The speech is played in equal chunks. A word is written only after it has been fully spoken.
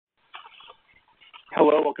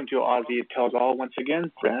Hello, welcome to Ozzy Tells All once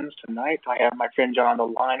again, friends. Tonight I have my friend John on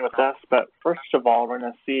the line with us, but first of all, we're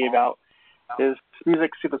going to see about his music,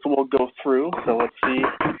 see if this will go through. So let's see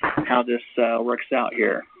how this works out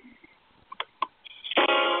here.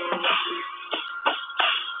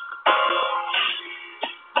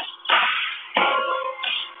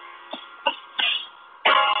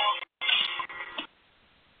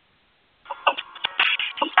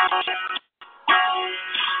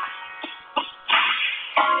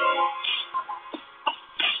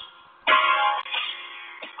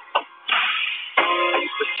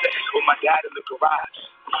 With my dad in the garage,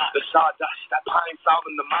 the sawdust, that pine found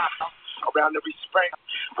in the moss. Around every spring,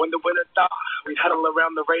 when the winter thaw, we'd huddle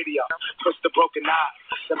around the radio, twist the broken knob.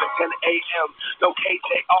 7:10 a.m., no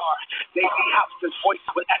KJR. Davey House's voice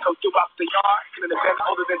would echo throughout the yard. Couldn't have been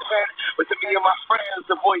older than 10, but to me and my friends,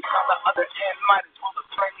 the voice on the other end might as well have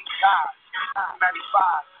been God.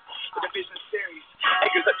 95. The Division Series,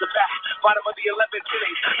 acres at the back, bottom of the 11th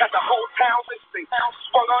inning, got the whole town listening.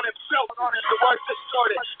 Swung on himself, the words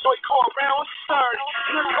distorted. Joy call around third,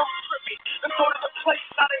 here comes Trippy. Let's go to the place,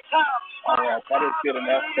 not in time. All right, that is good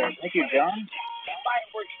enough. Thank you, John.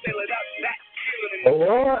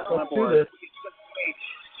 Let's do this.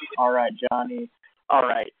 All right, Johnny. All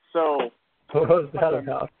right, so what was that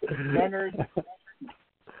about?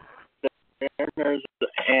 Mariners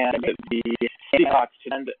and the Seahawks,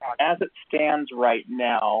 and as it stands right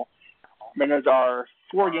now, Mariners are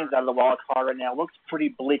 4 games out of the wild card right now. Looks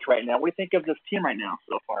pretty bleak right now. What do you think of this team right now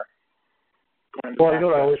so far? Well, you know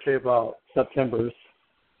what I always say about September's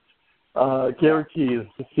guarantees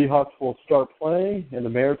the Seahawks will start playing and the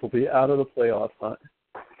Mariners will be out of the playoff hunt.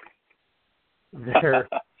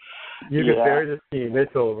 You can bury this team.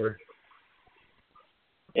 It's over.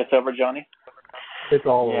 It's over, Johnny? It's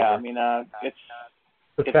all over. Yeah, I mean, it's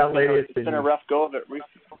fat lady. It's been a rough go of it.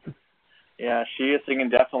 Yeah, she is singing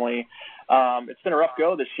definitely. It's been a rough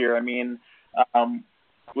go this year. I mean,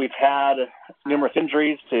 we've had numerous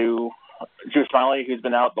injuries to Drew Smiley, who's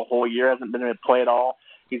been out the whole year, hasn't been able to play at all.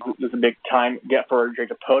 He's a big time get for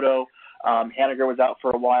Jacob Poto. Haniger was out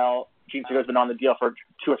for a while. Gene Segura's been on the deal for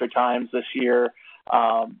 2 or 3 times this year.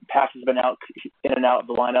 Pax has been out in and out of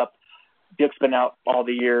the lineup. Dick's been out all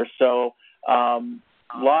the year. So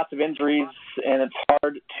lots of injuries, and it's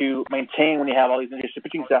hard to maintain when you have all these injuries to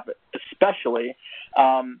pitching staff, especially.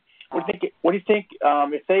 What do you think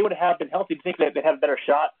if they would have been healthy, do you think that they'd have a better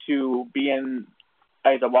shot to be in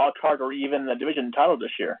either wild card or even the division title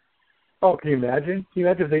this year? Oh, can you imagine? Can you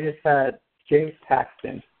imagine if they just had James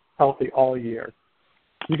Paxton healthy all year?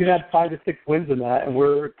 You can add 5 to 6 wins in that, and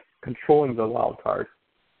we're controlling the wild card.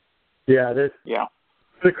 Yeah, it's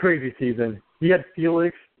a crazy season. You had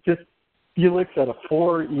Felix at a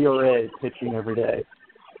 4 ERA pitching every day,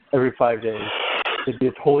 every 5 days. It'd be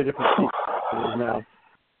a totally different season now.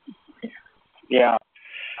 Yeah.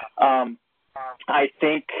 I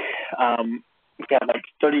think we've got like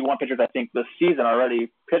 31 pitchers, I think, this season already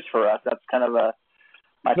pitched for us. That's kind of a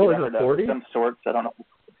is it 40? Of some sorts. I don't know.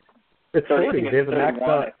 It's 40. They have the max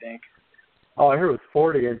I think. Oh, I heard it was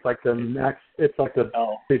 40. It's like the max. It's like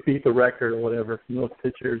they beat the record or whatever for most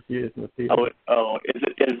pitchers used in the season.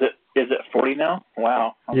 Is it 40 now?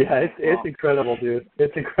 Wow. Yeah, it's incredible, dude.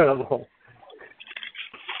 It's incredible.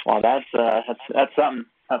 Well, that's something.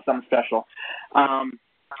 That's something special.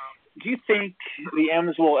 Do you think the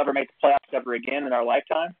M's will ever make the playoffs ever again in our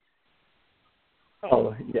lifetime?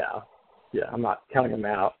 Oh, yeah. Yeah, I'm not counting them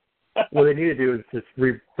out. What they need to do is just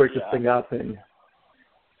break this thing up and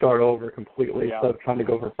start over completely instead of trying to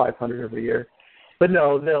go for 500 every year. But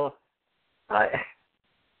no, there's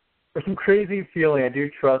some crazy feeling. I do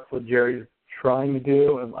trust what Jerry's trying to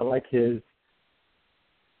do, and I like what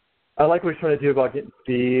he's trying to do about getting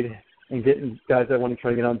speed and getting guys that want to try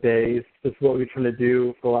to get on base. That's what we've been trying to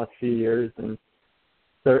do for the last few years, and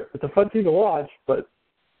it's a fun team to watch, but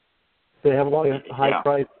they have a lot of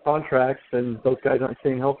high-priced contracts, and those guys aren't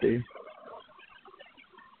staying healthy.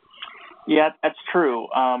 Yeah, that's true.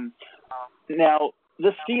 Now,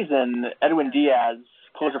 this season, Edwin Diaz,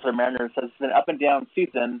 closer for the Mariners, has been up and down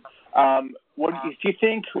season. What do you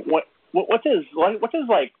think? What's his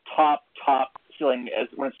like top ceiling as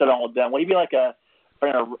when it's all done? Will he be like a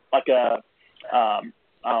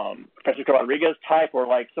Francisco Rodriguez type, or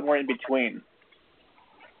like somewhere in between?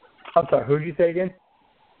 I'm sorry, who did you say again?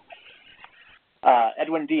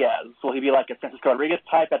 Edwin Diaz. Will he be like a Francisco Rodriguez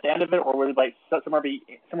type at the end of it, or will he like somewhere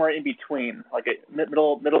in between, like a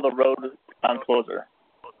middle of the road closer?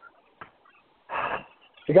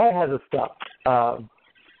 The guy has his stuff. I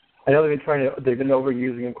know they've been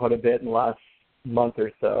overusing him quite a bit in the last month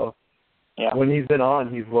or so. Yeah. When he's been on,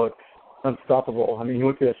 he's looked unstoppable. I mean, he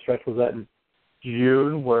went through that stretch. Was that in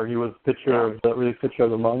June where he was really pitcher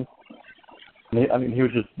of the month. I mean, he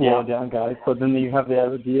was just blowing down guys. But then you have the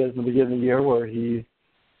Edwin Diaz in the beginning of the year where he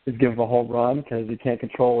is giving a home run because he can't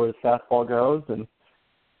control where his fastball goes, and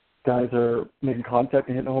guys are making contact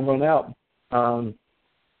and hitting a home run out.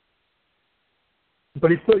 But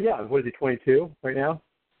he's still young. What is he, 22 right now?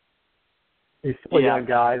 He's still a young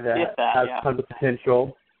guy that has tons of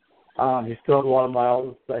potential. He still has a lot of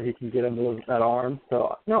miles that he can get into that arm.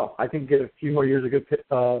 So, no, I think get a few more years of good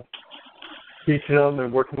teaching him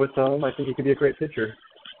and working with him. I think he could be a great pitcher.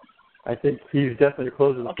 I think he's definitely a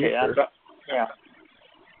closer in the future. Yeah.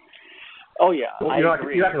 Oh, yeah. Well, you're not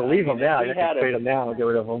going to leave him now. You're not going to trade him now and get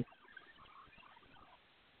rid of him.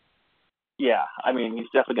 Yeah, I mean, he's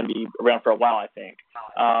definitely going to be around for a while, I think.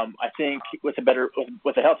 I think with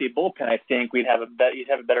a healthy bullpen, I think he'd have a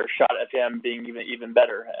better shot at him being even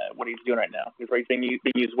better at what he's doing right now. He's being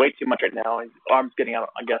used way too much right now. His arm's getting out,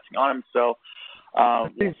 I'm guessing, on him. So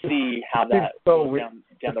we'll see how that goes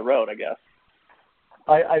down the road, I guess.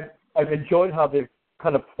 I've enjoyed how they've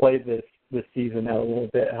kind of played this season out a little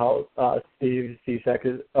bit. How Steve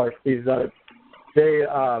Cishek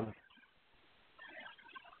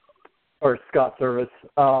or Scott Service.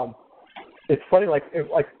 It's funny,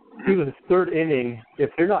 through the third inning,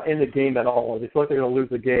 if they're not in the game at all, or they feel like they're going to lose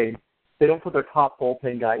the game, they don't put their top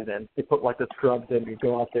bullpen guys in. They put the scrubs in and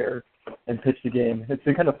go out there and pitch the game. It's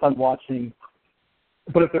been kind of fun watching.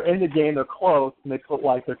 But if they're in the game, they're close, and they put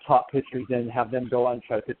their top pitchers in and have them go out and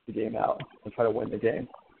try to pitch the game out and try to win the game.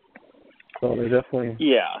 So they're definitely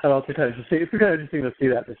I don't know, it's kind of interesting to see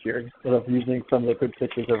that this year, instead of using some of the good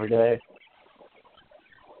pitchers every day.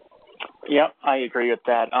 Yeah, I agree with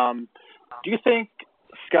that. Do you think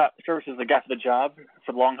Scott Service is the guy for the job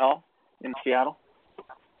for the long haul in Seattle?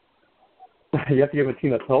 You have to give a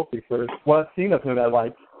team that's healthy first. What I've seen of him,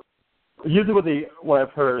 usually what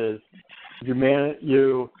I've heard is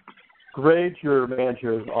you grade your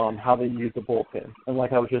managers on how they use the bullpen. And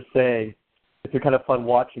like I was just saying, it's been kind of fun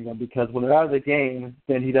watching them because when they're out of the game,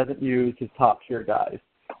 then he doesn't use his top tier guys.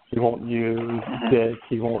 He won't use Dick.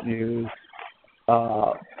 He won't use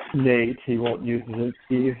Nate. He won't use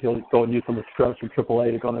Steve. He'll go and use some of the scrubs from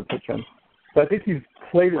AAA to go and pitch him. So I think he's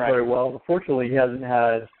played it very well. Unfortunately, he hasn't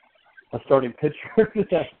had a starting pitcher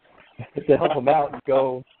to help him out and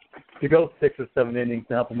go 6 or 7 innings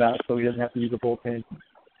to help him out so he doesn't have to use a bullpen.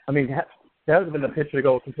 I mean, there hasn't been a pitcher to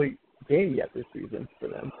go a complete game yet this season for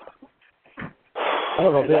them. I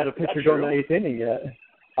don't know if they had a pitcher go in the 8th inning yet.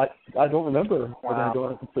 I don't remember if they're going to go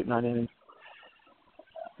in a complete 9 innings.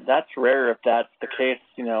 That's rare if that's the case.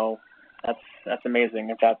 That's amazing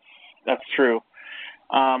if that's true.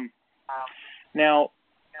 Now,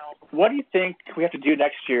 what do you think we have to do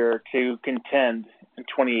next year to contend in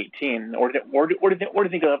 2018? Or do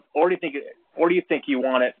you think you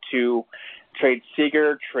want it to trade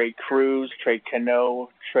Seager, trade Cruz, trade Cano,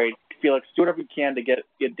 trade Felix? Do whatever you can to get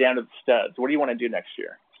down to the studs. What do you want to do next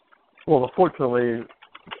year? Well, unfortunately,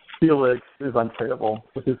 Felix is untradeable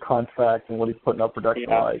with his contract and what he's putting up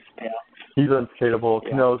production-wise. Yeah. He's untradeable.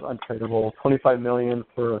 Yeah. Cano's untradeable. $25 million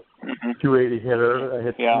for a 280 hitter that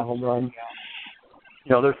hits a home run.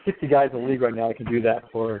 There's 60 guys in the league right now that can do that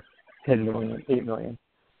for $10 million, $8 million.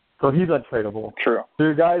 So he's untradeable. True. So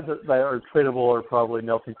your guys that are tradable are probably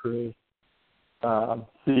Nelson Cruz,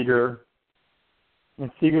 Seager.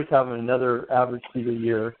 And Seager's having another average Seager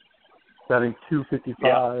year, batting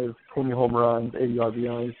 .255, 20 home runs, 80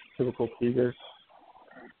 RBIs, typical Seager.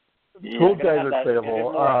 Those guys are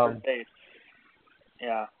tradable.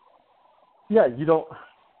 Yeah, you don't.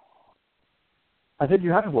 I think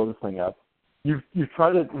you have to blow this thing up. You've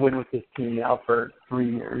tried to win with this team now for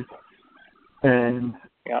 3 years, and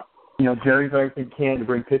Jerry's done everything he can to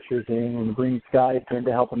bring pitchers in and bring guys in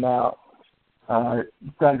to help him out.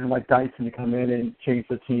 Guys like Dyson to come in and change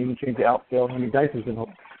the team and change the outfield. I mean, Dyson's been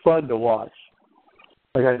fun to watch.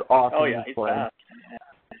 That guy's awesome. Oh yeah, he's fast.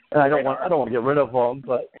 And I don't want to get rid of him,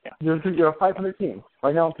 but you're a 500 team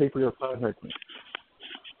right now on paper. You're a 500 team.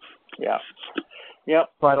 Yeah.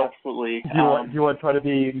 Yep. So absolutely. Do you want to try to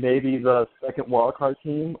be maybe the second wild card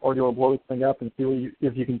team, or do you want to blow this thing up and see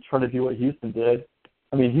if you can try to do what Houston did?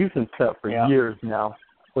 I mean, Houston's set for years now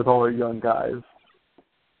with all their young guys.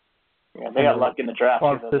 Yeah, they got luck in the draft.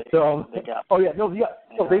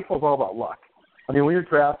 Baseball's all about luck. I mean, when you're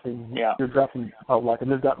drafting, you're drafting about luck,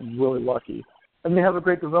 and they've gotten really lucky. And they have a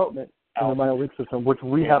great development in the minor league system, which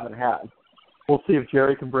we haven't had. We'll see if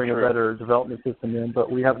Jerry can bring a better development system in,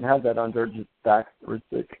 but we haven't had that under Zach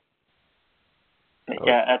Rizdick.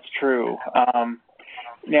 Yeah, that's true.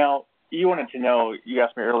 Now, you wanted to know, you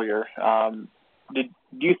asked me earlier, do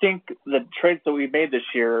you think the trades that we made this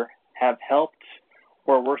year have helped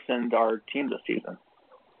or worsened our team this season?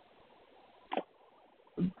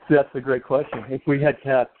 That's a great question. If we had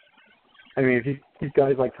kept, I mean, if you keep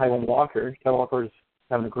guys like Taijuan Walker's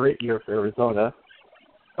having a great year for Arizona.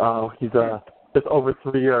 He's just over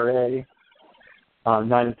 3 ERA,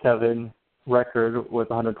 9-7 record with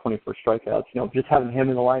 124 strikeouts. You know, just having him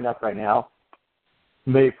in the lineup right now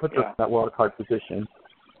may put us in that wild card position.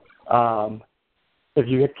 If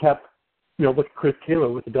you had kept, you know, look at Chris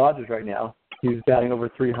Taylor with the Dodgers right now. He's batting over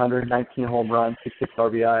 300, 19 home runs, 66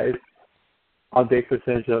 RBIs, on base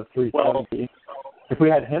percentage of 370. If we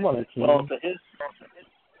had him on the team,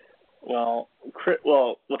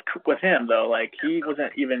 with him though, like he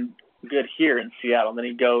wasn't even good here in Seattle. And then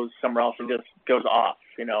he goes somewhere else and just goes off.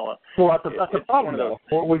 You know. Well, that's the problem though.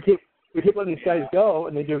 Well, we keep letting these guys go,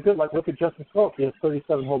 and they do good. Like look at Justin Smoke. He has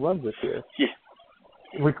 37 home runs this year. Yeah.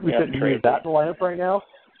 We couldn't use that in the lineup right now.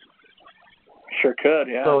 Sure could,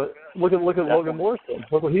 yeah. So look at Logan Morrison.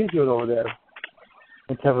 Look what he's doing over there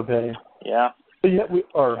in Tampa Bay. Yeah. So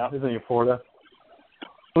isn't he in Florida?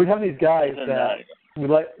 We have these guys that we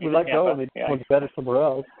let go and they went better somewhere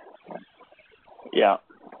else. Yeah.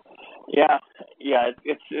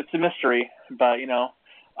 It's a mystery, but you know,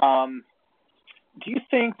 do you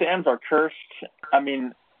think the M's are cursed? I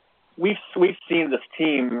mean, we've seen this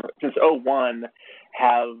team since 2001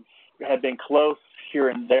 have been close here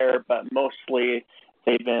and there, but mostly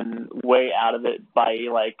they've been way out of it by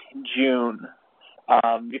like June.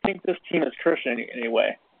 Do you think this team is cursed in any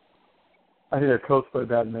way? I think they're coached by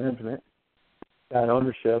bad management, bad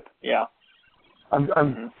ownership. Yeah.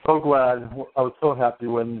 I'm so glad. I was so happy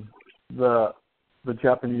when the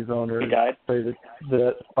Japanese owner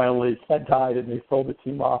that finally had died and they sold the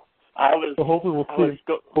team off. So hopefully we'll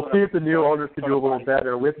see if the new owners can do a little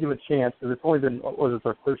better. We have to give them a chance because it's only been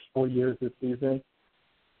our first 4 years this season.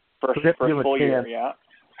 First full year, yeah.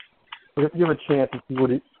 We have to give them a chance to see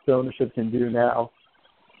what the ownership can do now.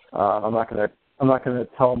 I'm not gonna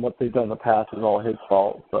tell them what they've done in the past is all his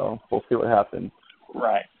fault. So we'll see what happens.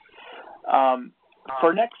 Right.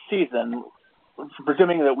 For next season,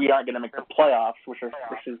 presuming that we aren't going to make the playoffs, which is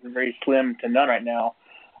very slim to none right now,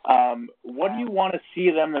 what do you want to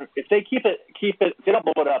see them if they keep it? If they don't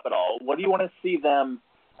blow it up at all, what do you want to see them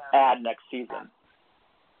add next season?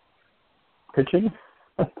 Pitching.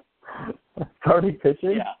 Starting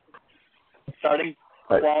pitching. Yeah.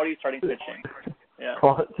 Quality starting pitching. Yeah.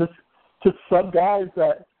 Just some guys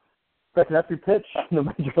that can actually pitch in the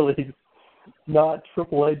major leagues, not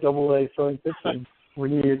AAA, AA starting pitching. We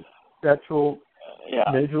need actual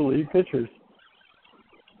major league pitchers.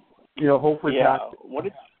 You know, hopefully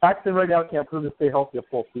Paxton right now can't prove to stay healthy a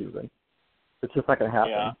full season. It's just not going to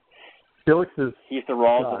happen. Yeah. Felix is he's the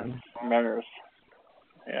Rawls of Mariners.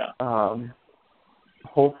 Yeah.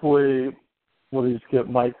 Hopefully we'll just get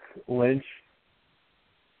Mike Lynch.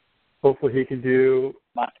 Hopefully he can do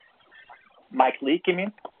Mike Leake, you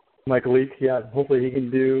mean? Mike Leake, yeah. Hopefully he can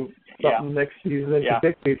do something next season. Yeah.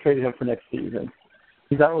 We traded him for next season.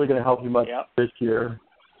 He's not really going to help you much this year.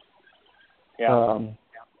 Yeah.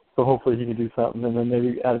 So hopefully he can do something, and then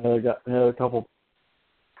maybe add another couple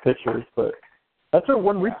pitchers. But that's our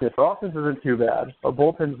one weakness. Our offense isn't too bad. Our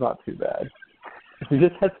bullpen's not too bad. If we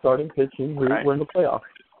just had starting pitching, we're in the playoffs.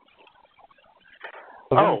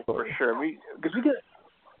 For sure. Because we get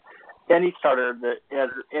any starter that has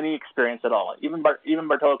any experience at all. Even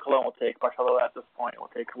Bartolo Colon will take Bartolo at this point. Will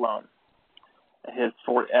take Colon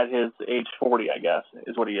at his age 40, I guess,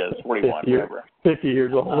 is what he is. 41, whatever. 50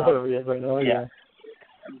 years old, whatever he is right now. Yeah.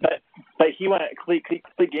 But he went a complete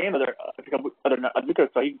game a week or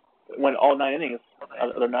so. He went all 9 innings,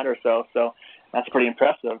 other 9 or so. So that's pretty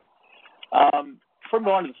impressive. Before we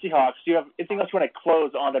go on to the Seahawks, do you have anything else you want to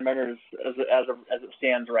close on the Mariners as it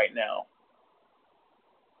stands right now?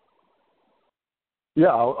 Yeah,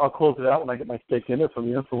 I'll close it out when I get my steak dinner from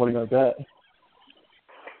you for winning our bet.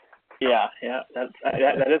 Yeah,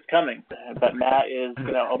 that is coming. But Matt is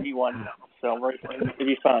going to owe me one, so it'll be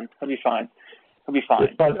fun. It'll be fine. It'll be fine.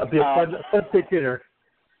 It'll be a fun steak dinner.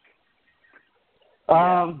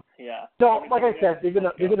 Yeah. No, like I said, they've been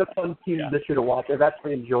a fun team this year to watch. I've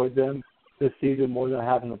actually enjoyed them this season more than I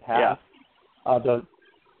have in the past. Yeah.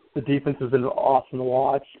 The defense has been awesome to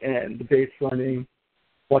watch, and the base running,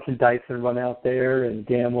 watching Dyson run out there and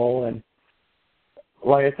Gamble, and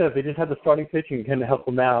like I said, if they just had the starting pitching and kind of help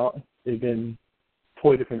them out, they've been a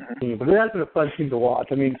totally different team. But it has been a fun team to watch.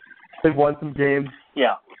 I mean, they've won some games.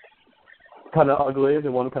 Yeah. Kind of ugly. They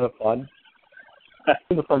won kind of fun. It's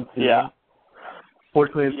been a fun team. Yeah.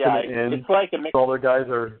 Fortunately, it's going to end. It's like a mix. All their guys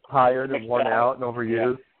are tired and worn out and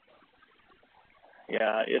overused.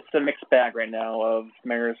 Yeah, it's a mixed bag right now of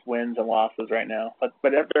Mariners wins and losses right now. But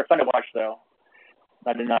they're fun to watch, though.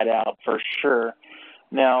 night in, night out for sure.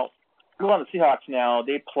 Now, move on to the Seahawks now.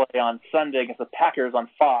 They play on Sunday against the Packers on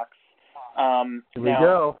Fox. Here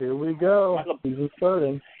we go. Season's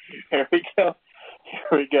starting. Here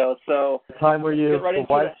we go. So, time where you get right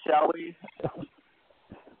into it, shall we?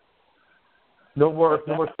 No more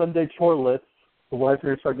Sunday chore lists. The wives are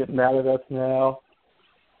going to start getting mad at us now.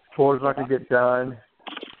 Chores aren't going to get done.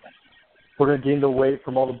 We're going to gain the weight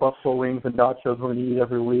from all the buffalo wings and nachos we're going to eat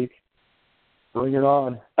every week. Bring it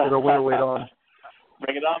on. Get our winter weight on.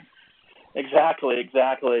 Bring it on. Exactly.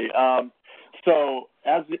 So,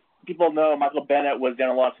 as people know, Michael Bennett was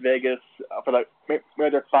down in Las Vegas for the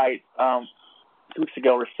Mayweather fight 2 weeks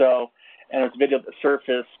ago or so, and there's a video that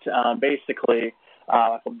surfaced. Basically,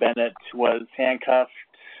 Michael Bennett was handcuffed.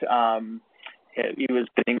 He was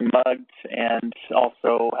getting mugged and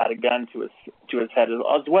also had a gun to his head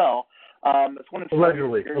as well.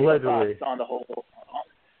 Allegedly. On the whole.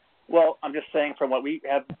 Well, I'm just saying from what we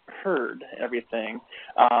have heard, everything.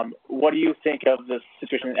 What do you think of this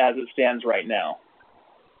situation as it stands right now?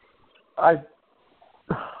 I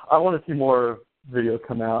want to see more video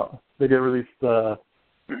come out. They did release the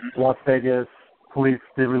Las Vegas police.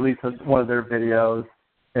 They released one of their videos,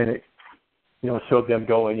 and it showed them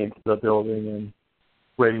going into the building and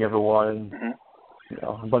raiding everyone.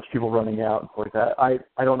 A bunch of people running out and stuff like that.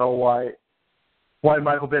 I don't know why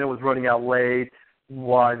Michael Bennett was running out late,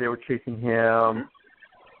 why they were chasing him,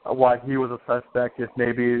 why he was a suspect, if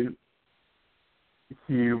maybe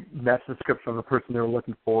he matched the description of the person they were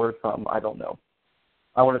looking for or something. I don't know.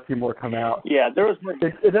 I want to see more come out. Yeah, there was more.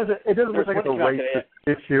 It doesn't look like it's a race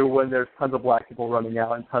issue when there's tons of black people running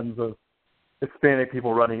out and tons of Hispanic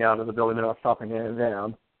people running out of the building. They're not stopping it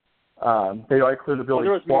down. They already cleared the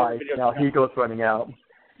building twice. Now he goes running out.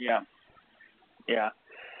 Yeah.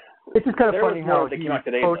 It's just kind of funny how he's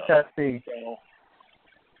protesting.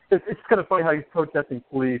 It's kind of funny how he's protesting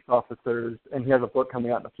police officers, and he has a book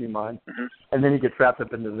coming out in a few months, and then he gets wrapped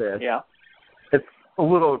up into this. Yeah. It's a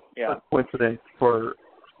little coincidence for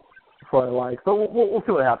I like. But we'll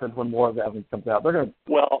see what happens when more of the evidence comes out. They're going to.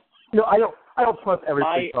 Well, I don't trust every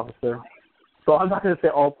police officer, so I'm not going to say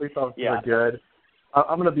all police officers are good.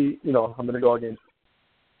 I'm going to be, I'm going to go against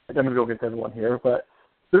everyone here, but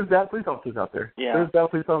there's bad police officers out there. Yeah. There's bad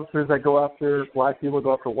police officers that go after black people,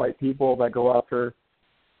 go after white people, that go after.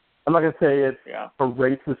 I'm not going to say it's a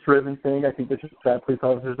racist-driven thing. I think there's just bad police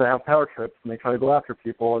officers that have power trips, and they try to go after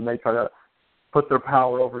people, and they try to put their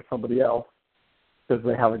power over somebody else because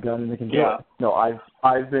they have a gun and they can do it. No,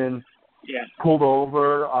 I've been pulled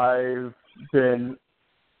over. I've been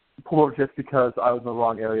pulled over just because I was in the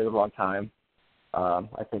wrong area at the wrong time.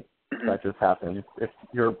 I think that just happens. If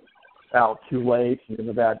you're out too late, you're in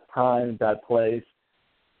a bad time, bad place,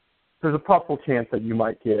 there's a possible chance that you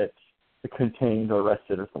might get contained or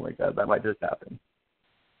arrested or something like that. That might just happen.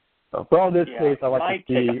 So, but in this case, I like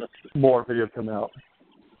to see more videos come out.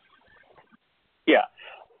 Yeah.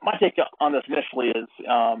 My take on this initially is,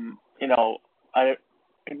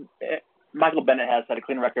 Michael Bennett has had a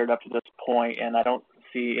clean record up to this point, and I don't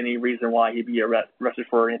see any reason why he'd be arrested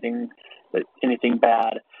for anything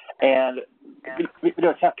bad. And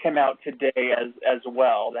videos have come out today as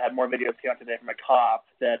well. They had more videos come out today from a cop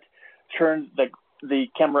that turned the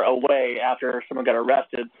camera away after someone got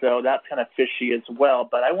arrested. So that's kind of fishy as well.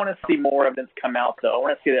 But I want to see more evidence come out, though. I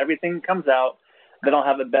want to see that everything comes out. Then I'll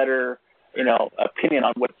have a better, opinion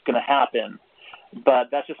on what's going to happen. But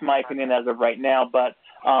that's just my opinion as of right now. But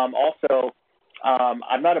also,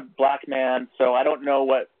 I'm not a black man, so I don't know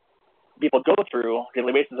what people go through on a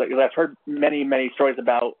daily basis. Because I've heard many, many stories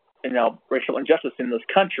about racial injustice in this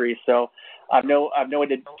country. So I've no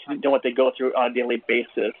idea what they go through on a daily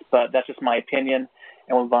basis. But that's just my opinion,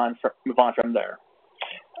 and we'll move on from there.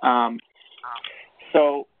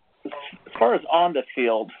 So as far as on the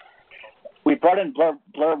field, we brought in Blair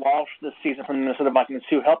Walsh this season from the Minnesota Vikings,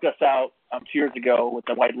 who helped us out 2 years ago with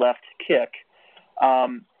the wide left kick.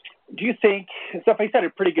 Do you think, so he's had a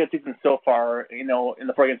pretty good season so far, in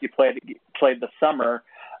the 4 games he played this summer.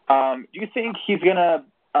 Do you think he's going to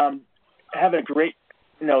have a great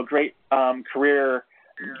career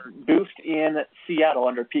boost in Seattle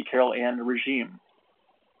under Pete Carroll and the regime?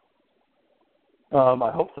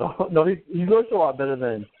 I hope so. No, he looks a lot better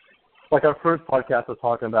than, like our first podcast was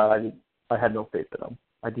talking about. I had no faith in him.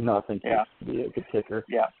 I do not think he could be a good kicker.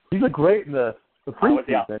 Yeah. He looked great in the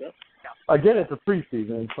preseason. Again, it's a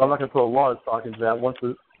preseason, so I'm not going to put a lot of stock into that. Once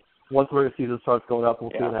the regular season starts going up,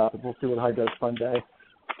 we'll see what happens. We'll see what he does Sunday.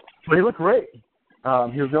 But he looked great. He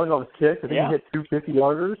was going on his kick. I think he hit 2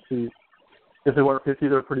 50-yarders. If they weren't 50,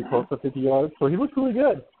 they're pretty close to 50 yards. So he looked really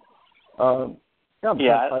good. I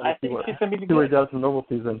think he's going to be good. See what he does in the normal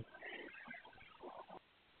season.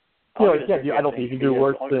 I don't think you can do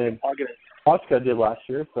worse than Hauschka did last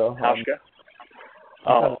year. So Hauschka.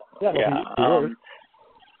 I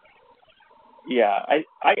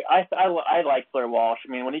like Blair Walsh.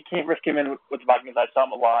 I mean, when he first came in with the Vikings, I saw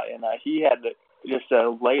him a lot, and he had just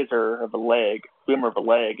a laser of a leg, boomer of a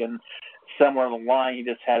leg, and somewhere on the line, he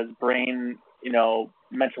just had his brain,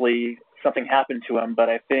 mentally something happened to him. But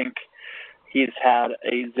I think he's had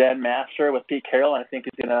a Zen master with Pete Carroll, and I think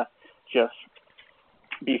he's gonna just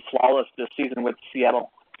be flawless this season with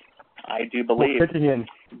Seattle. I do believe. Well, pitching in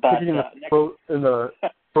the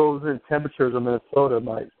frozen temperatures of Minnesota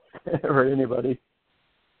might hurt anybody.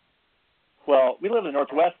 Well, we live in the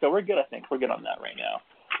Northwest, so we're good. I think we're good on that right now.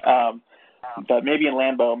 But maybe in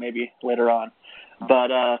Lambeau, maybe later on.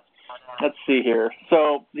 But let's see here.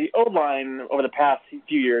 So the O-line over the past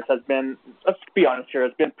few years has been, let's be honest here,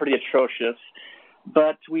 has been pretty atrocious.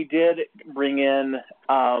 But we did bring in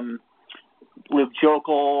Luke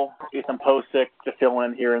Jokel, Ethan Posick to fill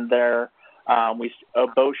in here and there.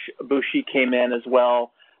 Bushi came in as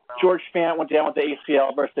well. George Fant went down with the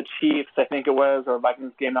ACL versus the Chiefs, I think it was, or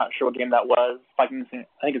Vikings game. Not sure what game that was. I think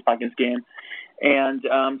it's Vikings game. And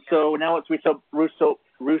so now it's Reese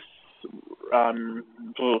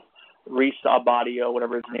Abadio,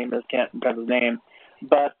 whatever his name is. Can't remember his name.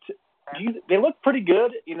 But they look pretty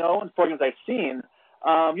good, in the programs I've seen.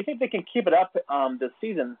 You think they can keep it up this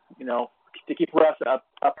season, to keep Russ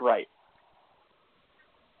upright?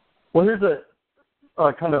 Well, here's a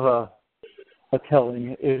kind of a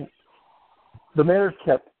telling. The Mariners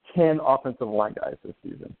kept 10 offensive line guys this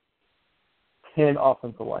season. 10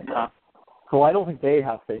 offensive line guys. So I don't think they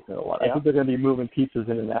have faith in it a lot. I think they're going to be moving pieces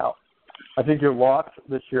in and out. I think your locks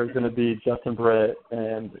this year is going to be Justin Britt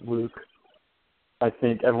and Luke. I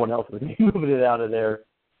think everyone else is going to be moving it out of there.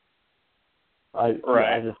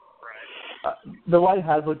 The line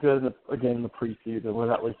has looked good in the preseason. We're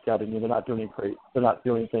not really scouting. They're not doing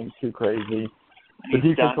anything too crazy. The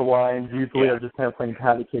defensive lines usually are just kind of playing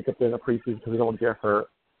patty cake up there in the preseason because they don't want to get hurt.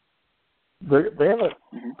 They have a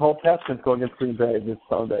Paul Haskins going against Green Bay this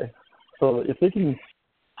Sunday. So if they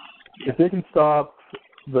can stop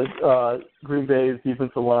the Green Bay's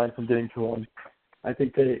defensive line from getting to them, I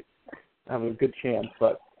think they have a good chance.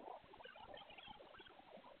 But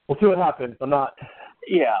we'll see what happens. I'm not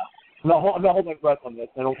holding my breath on this.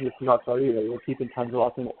 I don't think the Seahawks are either. We're keeping tons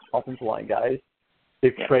of offensive line guys.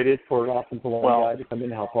 They've traded for an offensive line guy to come in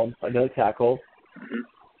and help them, another tackle,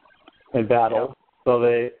 and battle. So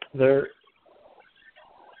they're.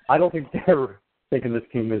 I don't think they're thinking this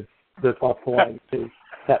team is their offensive line is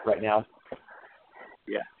set right now.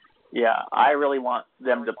 Yeah. I really want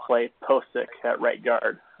them to play Posick at right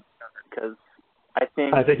guard because I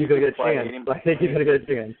think he's going to get a chance. I think he's going to get a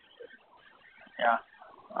chance. Yeah,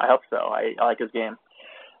 I hope so. I like his game.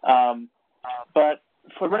 But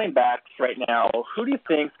for running backs right now, who do you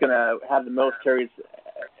think is going to have the most carries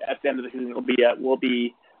at the end of the season? Will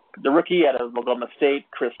be the rookie out of Oklahoma State,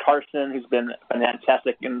 Chris Carson, who's been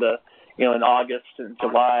fantastic in in August and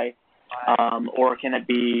July, or can it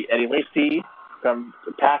be Eddie Lacy from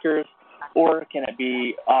the Packers, or can it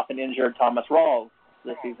be often injured Thomas Rawls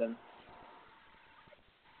this season?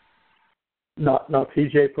 Not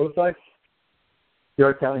P.J. Posick. You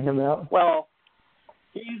are counting him out? Well,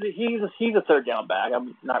 he's a third down back.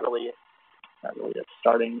 I'm not really a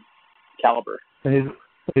starting caliber. And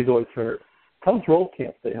he's always hurt. Thomas Rawls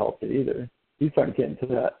can't stay healthy either. He's starting to get into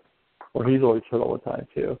that, or he's always hurt all the time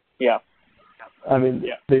too. Yeah. I mean,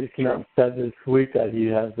 they just came out and said this week that he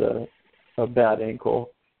has a bad ankle,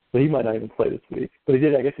 so he might not even play this week. But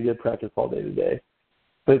I guess he did practice all day today.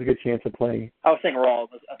 So there's a good chance of playing. I was saying Rawls.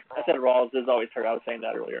 I said Rawls is always hurt. I was saying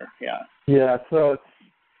that earlier. Yeah. Yeah, so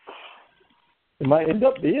it might end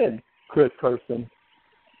up being Chris Carson.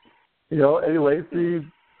 Eddie Lacy,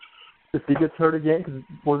 if he gets hurt again, because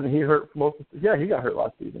wasn't he hurt he got hurt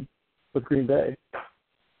last season with Green Bay.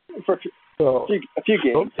 For a few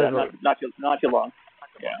games, not too long.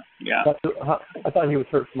 Yeah. I thought he was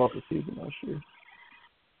hurt for most of the season last year.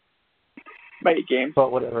 Maybe games.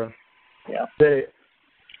 But whatever. Yeah.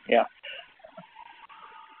 Yeah.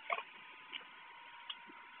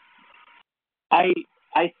 I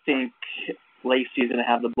think Lacy's going to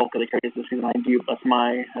have the bulk of the carries this season. I do. That's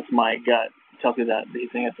my gut. Tells me that he's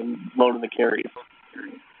going to have to load in the carries.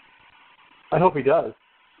 I hope he does,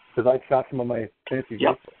 because I tracked him on my fantasy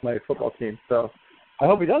my football team. So I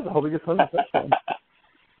hope he does. I hope he gets 100 touchdowns.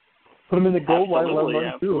 Put him in the goal line and let him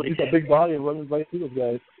run through. He's a big body and running right through those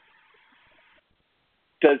guys.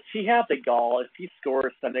 Does he have the gall? If he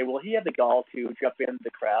scores Sunday, will he have the gall to jump in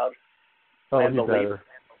the crowd? Oh, he better.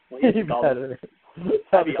 He better.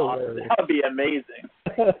 That'd be awesome. That would be amazing.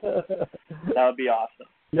 That would be awesome.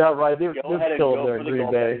 Yeah, right. They're ahead and still go there for in the Green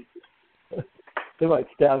goal, Bay. please. They might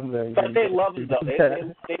stab him there. In But Green they Bay. love him though.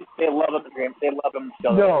 They love him. They love him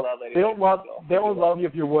still. No, They don't love you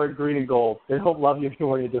if you're wearing green and gold. They don't love you if you're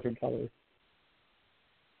wearing a different color.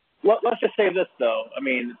 Let's just say this though. I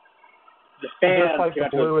mean, the fans came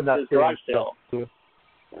blue in that his garage sale.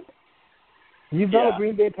 He's not a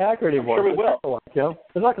Green Bay Packer anymore. I'm sure we will.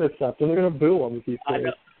 They're not going to accept him. They're going to boo him if he's playing.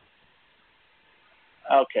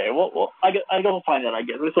 Okay, well, I guess we'll find out. I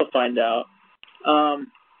guess we'll find out.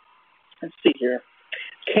 Let's see here.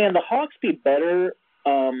 Can the Hawks be better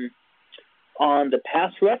on the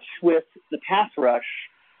pass rush with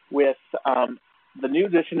the new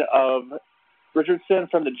addition of Richardson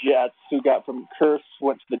from the Jets, who got from Curse,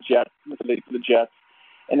 went to the Jets,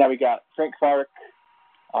 and now we got Frank Clark,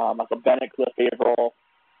 Michael Bennett, Cliff Averill,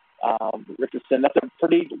 Richardson. That's a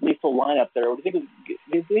pretty lethal lineup there. Do you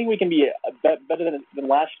think we can be better than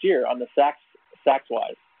last year on the sacks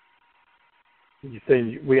wise? You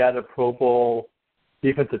say we had a Pro Bowl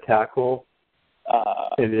defensive tackle,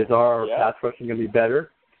 and is our pass rushing going to be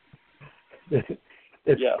better? It's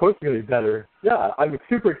of course going to be better. Yeah, I'm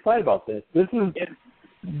super excited about this. This is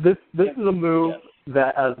a move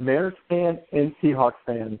that, as Mariners fans and Seahawks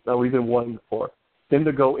fans, that we've been wanting for them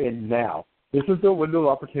to go in now. This is their window of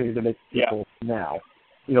opportunity to make people now.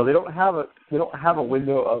 They don't have a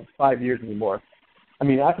window of 5 years anymore. I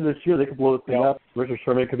mean, after this year, they could blow this thing up. Richard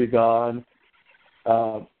Sherman could be gone.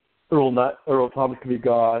 Earl Thomas could be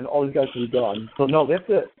gone. All these guys could be gone. So no, they have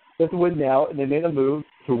to win now, and they made a move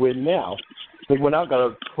to win now. They went out, got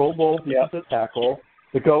a Pro Bowl defensive tackle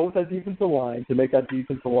to go with that defensive line to make that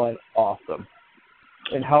defensive line awesome.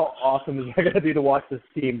 And how awesome is that going to be to watch this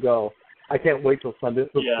team go? I can't wait till Sunday.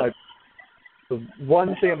 The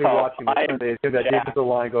one thing I'll be watching this Sunday is that defensive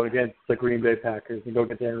line go against the Green Bay Packers and go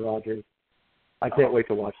against Aaron Rodgers. I can't wait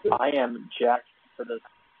to watch this. I am jacked for this.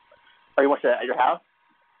 Are you watching it at your house?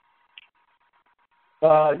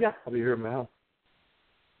 Yeah, I'll be here at my house.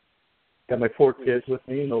 Got my 4 kids with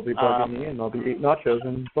me, and they'll be bugging me, and I'll be eating nachos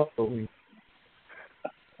and buffalo wings.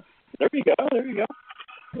 There you go.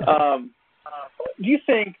 Do you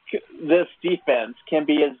think this defense can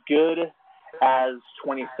be as good as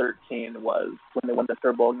 2013 was when they won the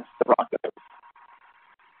Super Bowl against the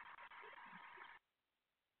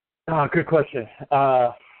Broncos? Good question.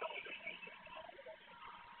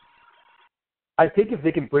 I think if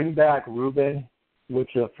they can bring back Ruben,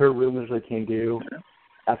 which Fred Ruben usually can do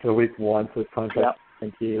after week 1 for his contract,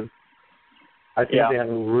 thank you. I think they have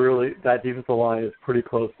that defensive line is pretty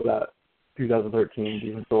close to that 2013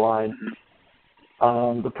 defensive line.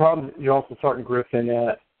 The problem is you're also starting Griffin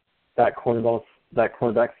at that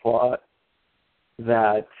cornerback slot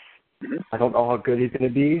that I don't know how good he's going to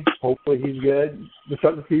be. Hopefully he's good to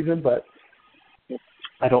start the season, but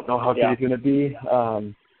I don't know how good he's going to be.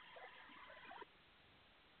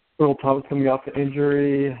 Earl Thomas coming off an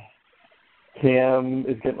injury. Cam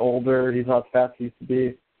is getting older. He's not as fast as he used to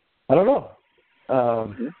be. I don't know.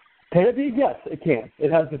 Can it be? Yes, it can.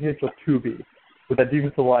 It has the potential to be with that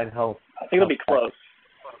defensive line help. I think it'll be close.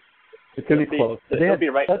 It's going to be close. It'll be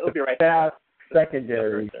right. That's it'll be right. Fast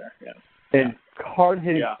secondary and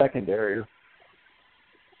hard-hitting secondary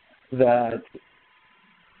that,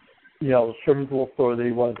 Sherman's a little slower than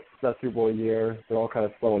he was that Super Bowl year. They're all kind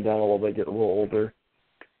of slowing down a little bit, getting a little older.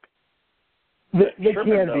 They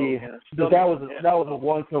can be. But that was a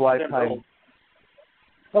once-in-a-lifetime.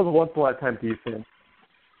 That was a once-in-a-lifetime defense.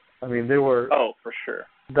 I mean, they were. Oh, for sure.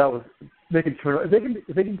 That was they can turn. If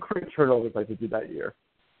they can create turnovers like they did that year,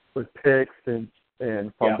 with picks and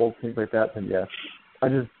fumbles, things like that. Then yes, they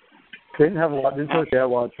didn't have a lot. Didn't really have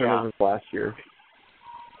a lot of turnovers last year.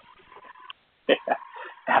 Yeah,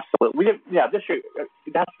 absolutely. This year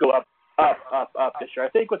it has to go up this year. I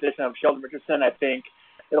think with the addition of Sheldon Richardson, I think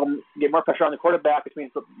it'll get more pressure on the quarterback, which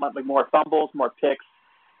means more fumbles, more picks,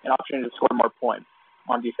 and opportunity to score more points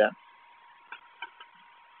on defense.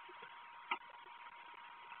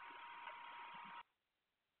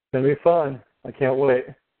 It's going to be fun. I can't wait.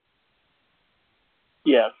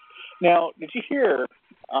 Yes. Now, did you hear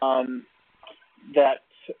that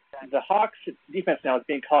the Hawks defense now is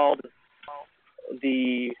being called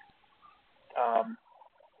the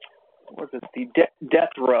death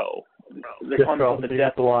row? They're calling it the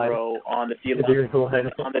death row on the D line.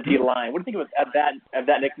 On the D line. What do you think of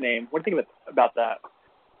that nickname? What do you think about that?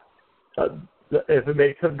 If it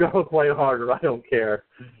makes them go play harder, I don't care.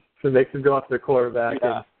 If it makes them go after the quarterback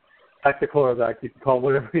and back the quarterback, you can call him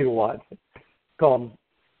whatever you want. Call him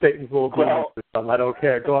Satan's little demon or something. I don't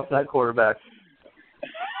care. Go after that quarterback.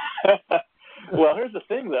 Well, here's the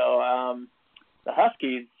thing, though. The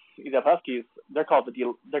Huskies, the Huskies, they're called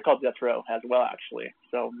Death Row as well, actually.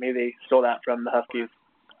 So maybe they stole that from the Huskies.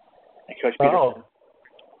 And Coach Peterson. Oh,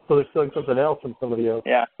 so they're stealing something else from somebody else.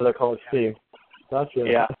 Yeah. For their college team. Gotcha.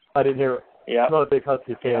 Yeah. I didn't hear. Yeah. I'm not a big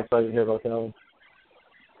Husky fan, so I didn't hear about that one.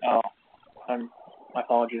 Oh, my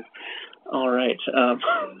apologies. All right.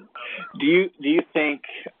 Do you think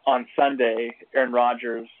on Sunday Aaron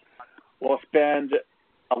Rodgers will spend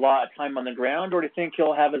a lot of time on the ground, or do you think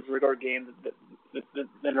he'll have his regular game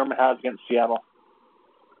that Norman has against Seattle?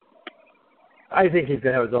 I think he's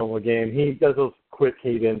going to have his own little game. He does those quick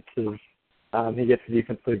cadences. He gets the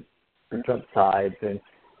defensive front sides, and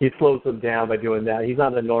he slows them down by doing that. He's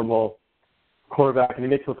not a normal quarterback, and he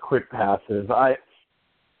makes those quick passes.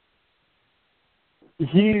 He's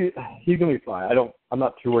going to be fine. I'm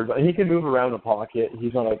not too worried about it. He can move around the pocket.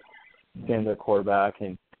 He's not a standard quarterback,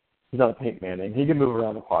 and he's not a Peyton Manning. He can move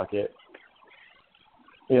around the pocket.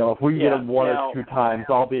 You know, if we get him one or two times,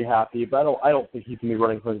 I'll be happy. But I don't think he's going to be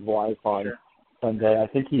running for his life on Sunday. I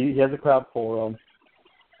think he has a crowd for him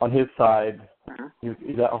on his side.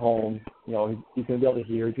 He's at home. You know, he's going to be able to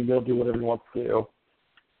hear. He's going to be able to do whatever he wants to do.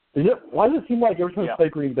 Why does it seem like every time we play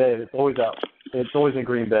Green Bay, it's always out? It's always in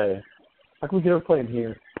Green Bay. How come we never play him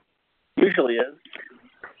here? Usually is.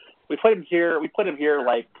 We played him here. We played him here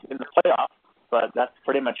like in the playoffs, but that's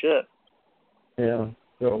pretty much it. Yeah,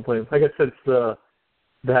 we don't play him. I guess since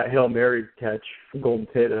that Hail Mary catch from Golden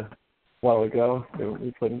Tate a while ago,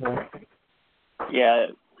 we played him there. Yeah,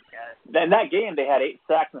 in that game they had 8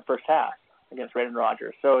 sacks in the first half against Aaron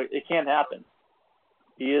Rodgers, so it can happen.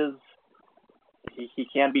 He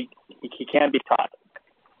can be caught,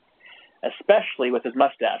 especially with his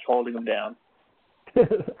mustache holding him down.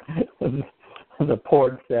 The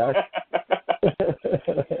porn stash.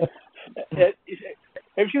 Have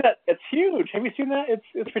you seen that? It's huge. Have you seen that?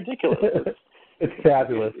 It's ridiculous. It's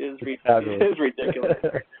fabulous. It is ridiculous.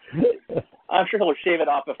 I'm sure he'll shave it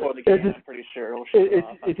off before the game. I'm pretty sure he'll shave it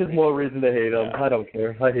off. It's just more reason to hate him. I don't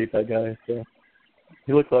care. I hate that guy. So.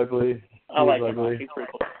 He looks ugly. I like him. He's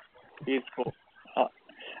pretty cool. He's cool.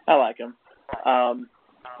 I like him.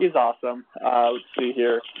 He's awesome. Let's see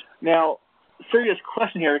here. Now, serious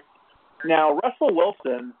question here. Now, Russell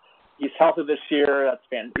Wilson, he's healthy this year. That's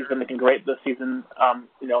fantastic. He's been looking great this season.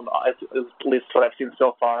 You know, at least what I've seen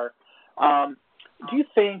so far. Do you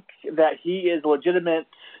think that he is a legitimate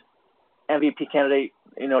MVP candidate,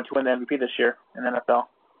 you know, to win the MVP this year in the NFL?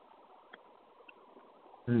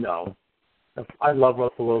 No. I love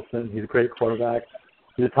Russell Wilson. He's a great quarterback.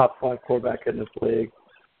 He's a top 5 quarterback in this league.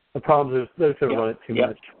 The problem is they're going to run it too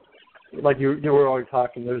much. Like you were already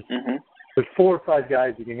talking, there's 4 or 5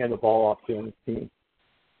 guys you can hand the ball off to on this team.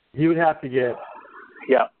 He would have to get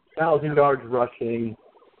 1,000 yards rushing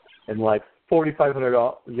and like 4,500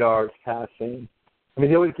 yards passing. I mean,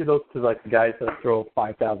 they always give those to like the guys that throw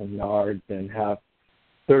 5,000 yards and have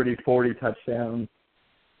 30, 40 touchdowns.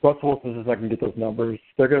 Russell Wilson's just not going to get those numbers.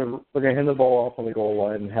 They're going to hand the ball off on the goal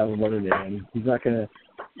line and have him run it in. He's not going to.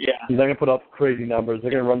 He's not going to put up crazy numbers.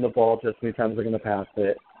 They're going to run the ball just as many times they're going to pass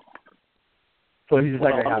it. So he's just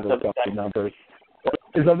not going to have those jumpy numbers.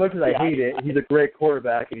 As much as I hate it, he's a great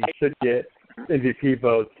quarterback and he should get MVP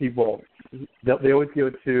votes. He won't. They always give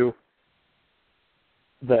it to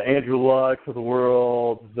the Andrew Lucks of the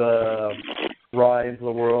world, the Ryans of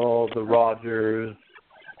the world, the Rodgers.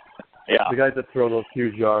 The guys that throw those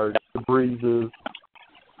huge yards, the Breezes.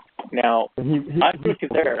 Now, I'm looking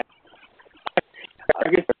there.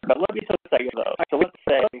 But let me say though. So let's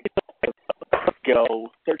say go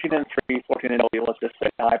 13-3, 14-0. Let's just say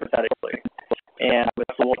hypothetically, and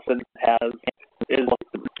Russell Wilson is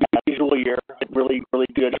usual year, really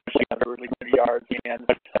good, really good yards and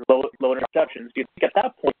low interceptions. Do you think at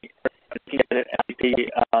that point he can get an MVP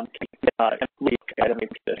MVP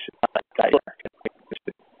position?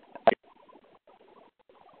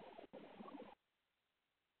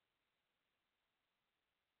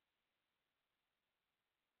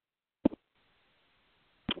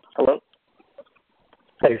 Hello?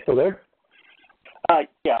 Hey, you still there?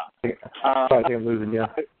 Yeah. Sorry, I think I'm losing you.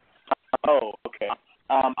 Oh, okay.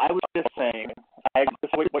 I was just saying,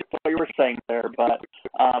 what you were saying there, but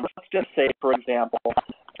let's just say, for example,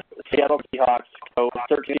 Seattle Seahawks go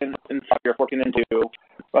 13-5 or 14-2.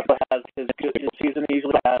 Russell has his season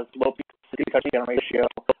usually has low touchdown ratio,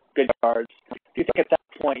 good yards. Do you think at that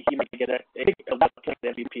point he might get a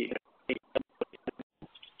MVP?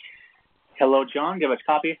 Hello, John. Give us a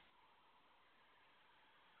copy.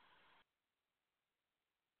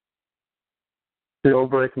 Still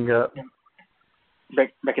breaking up.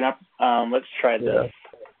 Breaking up. Let's try this. Yeah.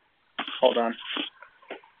 Hold on.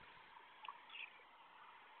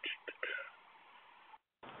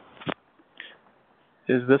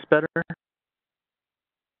 Is this better?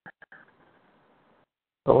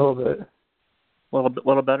 A little bit.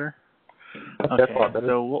 Little better. Okay, That's a lot better.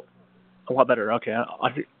 So a lot better. Okay.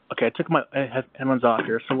 I took my headphones off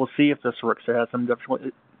here, so we'll see if this works. I have some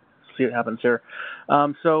different. See what happens here.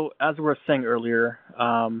 So as we were saying earlier,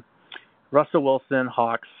 Russell Wilson,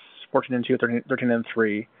 Hawks, 14-2,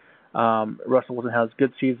 13-3. Russell Wilson has a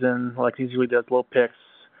good season, like he usually does, low picks.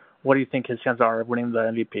 What do you think his chances are of winning the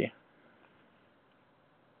MVP?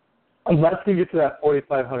 Unless he gets to that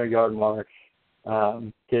 4,500-yard mark,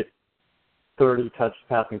 get 30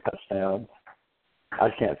 passing touchdowns, I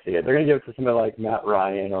can't see it. They're going to give it to somebody like Matt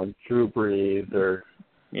Ryan or Drew Brees or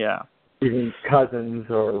even Cousins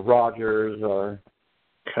or Rodgers or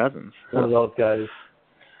Cousins. One of those guys.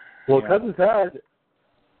 Well, Cousins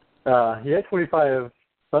he had 25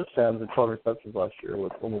 touchdowns and 12 receptions last year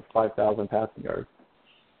with almost 5,000 passing yards.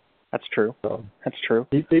 That's true. So that's true.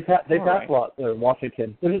 They pass a lot in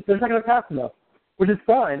Washington. They're not going to pass enough, which is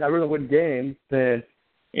fine. I'd rather win games than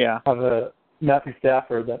have a Matthew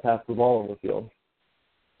Stafford that passed the ball over the field.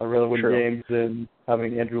 I'd rather win games than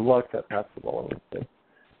having Andrew Luck that passed the ball over the field.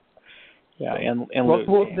 Yeah, and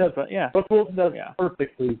Russell Wilson does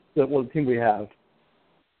perfectly the team we have.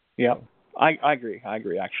 Yeah, I agree.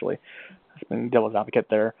 Actually, I've been devil's advocate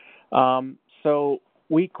there. So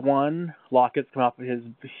week 1, Lockett's come off of his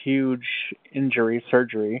huge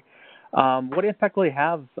surgery. What impact will he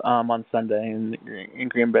have on Sunday in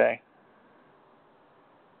Green Bay?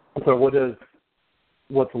 So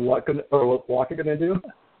what's Lockett going to do?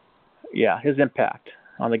 Yeah, his impact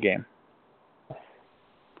on the game.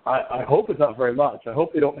 I hope it's not very much. I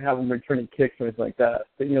hope they don't have him returning kicks or anything like that.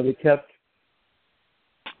 But they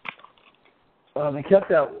kept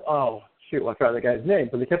that. Oh shoot, I forgot the guy's name.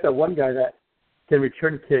 But they kept that one guy that can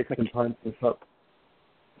return kicks and punts and stuff.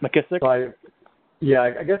 McKissick. So I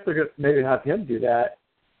guess they're gonna maybe have him do that,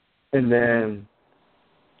 and then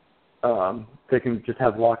they can just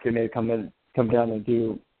have Lockett maybe come down and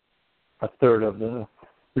do a third of the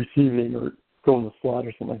receiving or go in the slot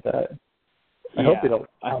or something like that. I hope they don't.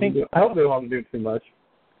 I hope they don't want to do too much.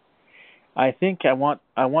 I think I want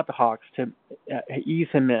the Hawks to ease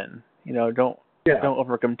him in. Don't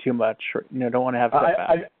overwork him too much. Or, don't want to have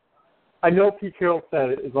setbacks. I know Pete Carroll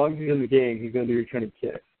said as long as he's in the game, he's going to be returning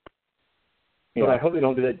kicks. But I hope they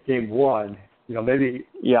don't do that game 1. Maybe.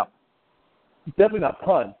 Yeah. Definitely not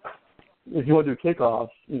punt. If you want to do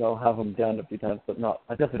kickoffs, have them down a few times, but not.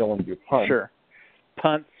 I definitely don't want to do punt. Sure.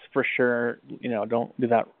 Punts for sure. Don't do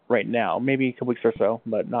that right now. Maybe a couple weeks or so,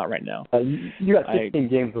 but not right now. You got 16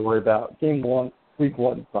 games to worry about. Game 1, week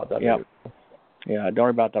 1, is not that big. Yeah, don't worry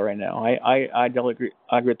about that right now. I definitely agree.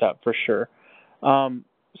 I agree with that for sure.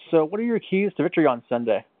 So, what are your keys to victory on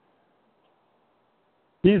Sunday?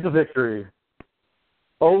 Keys to victory: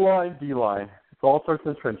 O-line, D-line. It all starts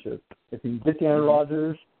in the trenches. If you can get to Aaron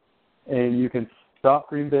Rodgers, and you can stop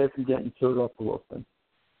Green Bay from getting showed up for Wilson.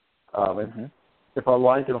 If our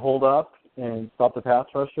line can hold up and stop the pass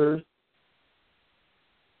rushers,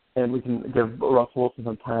 and we can give Russell Wilson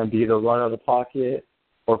some time to either run out of the pocket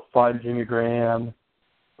or find Jimmy Graham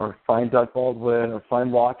or find Doug Baldwin or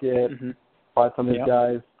find Lockett, find some of these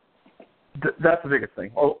guys. That's the biggest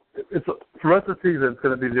thing. For the rest of the season, it's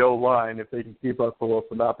going to be the O-line if they can keep Russell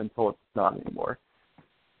Wilson up until it's not anymore.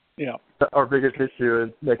 Yeah. Our biggest issue is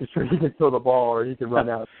making sure he can throw the ball or he can run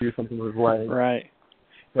out and do something with his legs. Right.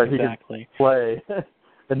 But exactly. He can play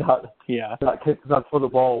and not throw the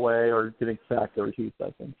ball away or getting sacked every 2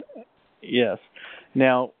 seconds. Yes.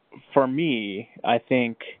 Now, for me, I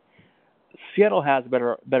think Seattle has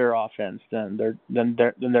better offense than their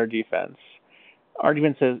defense. Our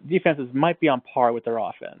defenses might be on par with their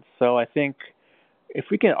offense. So I think if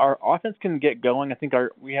our offense can get going, I think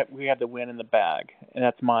we have the win in the bag, and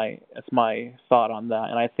that's my thought on that.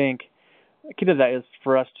 And I think the key to that is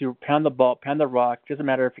for us to pound the ball, pound the rock. Doesn't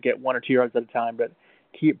matter if we get 1 or 2 yards at a time, but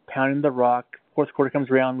keep pounding the rock. Fourth quarter comes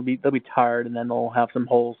around, they'll be tired, and then they'll have some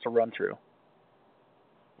holes to run through.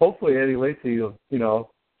 Hopefully, Eddie Lacy,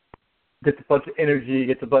 gets a bunch of energy,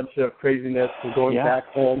 gets a bunch of craziness for going back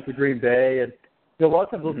home to Green Bay, and a lot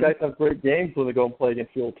of times those guys have great games when they go and play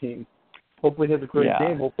against the old team. Hopefully, he has a great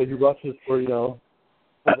game. Hopefully, he rushes for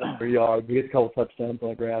 3 yards, he gets a couple touchdowns on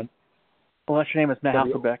the ground. Well, that's your name is Matt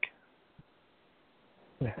Hasselbeck.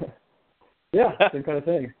 Yeah, same kind of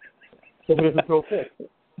thing. So he doesn't throw a pick.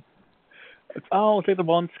 Oh, take the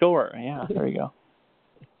ball and score. Yeah, there you go.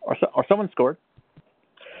 Or someone scored.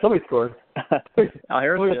 Somebody scored. Al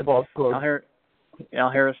Harris did.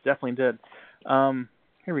 Al Harris definitely did.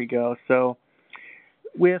 Here we go. So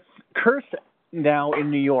with Kearse now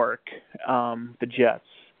in New York, the Jets,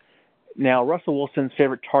 Now, Russell Wilson's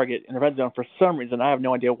favorite target in the red zone, for some reason, I have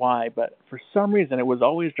no idea why, but for some reason it was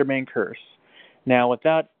always Jermaine Kearse. Now, with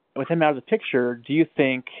him out of the picture, do you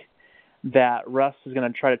think that Russ is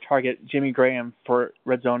going to try to target Jimmy Graham for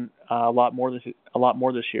red zone a lot more this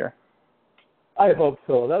year? I hope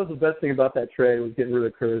so. That was the best thing about that trade, was getting rid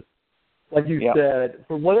of Kearse. Like you said,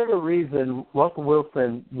 for whatever reason, Russell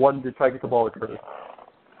Wilson wanted to try to get the ball to Kearse,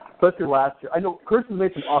 especially last year. I know Kearse has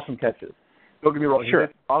made some awesome catches. Don't get me wrong. Sure. He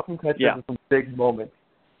made some awesome catches and some big moments.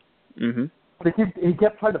 Mm-hmm. But he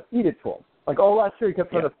kept trying to feed it to him. Like all last year, he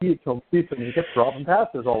kept trying to feed it to him, and he kept dropping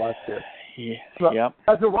passes all last year.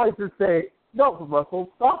 As the writers say, no, Russell,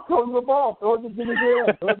 stop throwing the ball. Throw it to Jimmy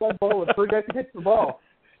Graham. Throw it that ball. Throw it to hit the ball.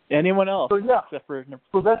 Anyone else? So, except for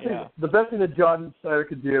the best thing that John Schneider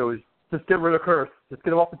could do is just get rid of Kearse. Just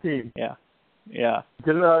get him off the team. Yeah.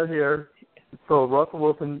 Get him out of here. So Russell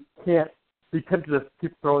Wilson can't be tempted to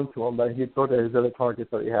keep throwing to him, but he can throw to his other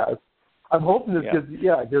targets that he has. I'm hoping this gives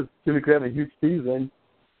Jimmy Graham a huge season.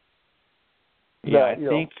 I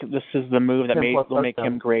think this is the move that will make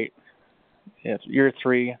him great. Yeah, year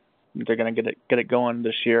 3, they're going to get it going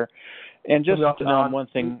this year. And just one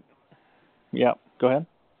thing. Yeah, go ahead.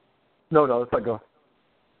 No, let's not go.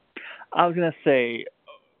 I was going to say,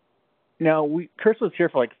 Kearse was here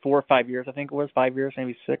for like 4 or 5 years. I think it was 5 years,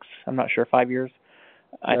 maybe 6. I'm not sure. 5 years.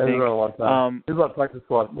 I think. He was on practice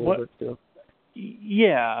squad a little bit too.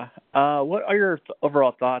 Yeah. What are your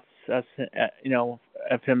overall thoughts of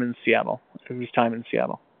him in Seattle, of his time in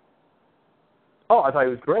Seattle? Oh, I thought he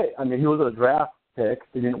was great. I mean, he was a draft pick.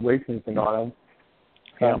 They didn't waste anything on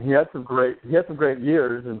him. He had some great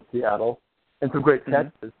years in Seattle and some great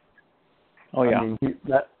catches. Oh yeah. I mean,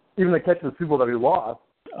 even the catch in the Super Bowl that he lost,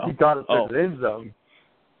 he got it to the end zone.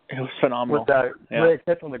 It was phenomenal. With that great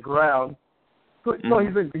catch on the ground. So he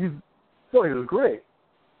was great.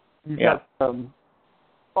 He's had some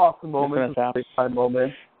awesome moments, some big time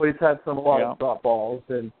moments, but he's had a lot of drop balls,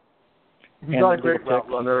 and he's not a great route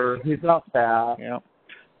runner. He's not fast. Yeah.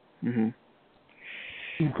 Mm-hmm.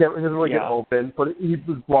 He doesn't really get open, but he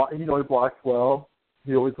blocks well.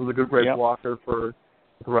 He always was a great blocker for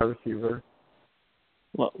the wide receiver.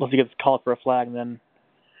 Well, unless he gets called for a flag, then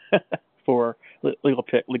for legal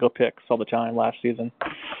picks all the time last season.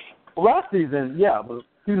 Well, last season, but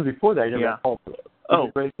season before that, he never got called for it.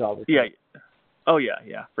 A great job. Oh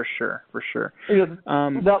yeah, for sure.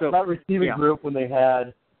 That receiving group when they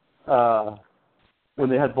had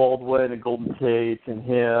Baldwin and Golden Tate and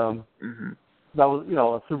him, that was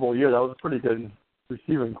a Super Bowl year. That was a pretty good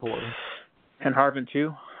receiving core. And Harvin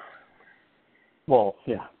too. Well,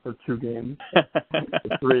 for 2 games,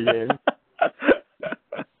 for 3 games.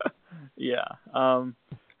 Yeah.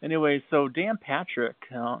 Anyway, so Dan Patrick,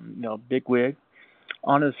 big wig,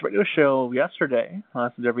 on his radio show yesterday,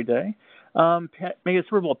 listens every day, made a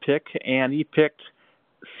Super Bowl pick, and he picked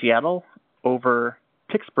Seattle over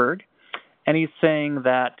Pittsburgh, and he's saying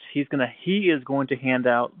that he is going to hand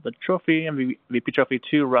out the trophy, MVP trophy,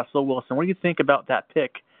 to Russell Wilson. What do you think about that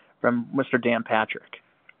pick from Mr. Dan Patrick?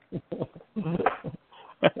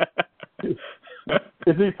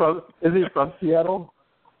 Is he from Seattle?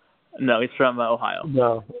 No, he's from Ohio.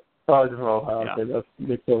 No. Oh, he's from Ohio. Yeah. Okay, that's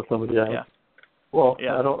mixed up with somebody else. Yeah. Well,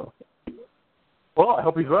 I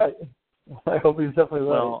hope he's right. I hope he's definitely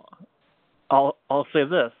right. Well, I'll say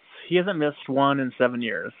this: he hasn't missed one in 7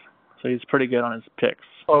 years, so he's pretty good on his picks.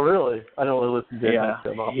 Oh, really? I don't really listen to him.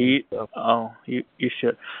 You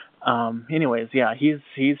should. Anyways,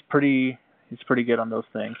 he's pretty good on those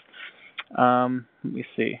things. Let me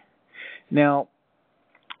see. Now,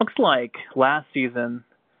 looks like last season,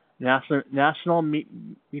 national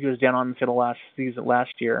media was down on Seattle last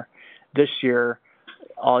year. This year,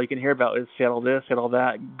 all you can hear about is Seattle this, Seattle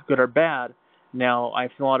that, good or bad. Now,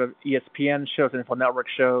 I've seen a lot of ESPN shows, NFL Network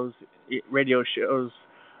shows, radio shows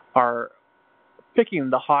are picking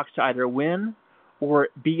the Hawks to either win or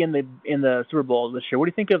be in the Super Bowl this year. What do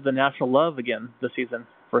you think of the national love again this season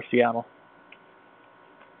for Seattle?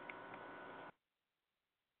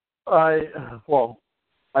 I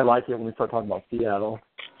like it when we start talking about Seattle.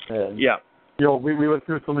 And, we went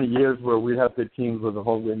through so many years where we'd have good teams with the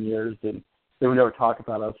home win years, and they would never talk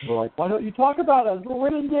about us. We're like, why don't you talk about us? We're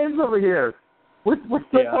winning games over here. We're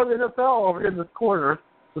still part of the NFL over in this corner,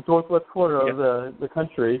 the northwest corner of the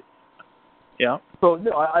country. Yeah. So,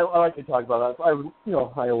 I like to talk about us. I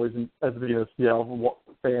always, as being a Seattle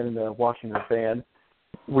fan and a Washington fan,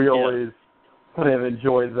 we always kind of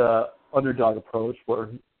enjoy the underdog approach where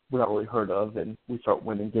we're not really heard of, and we start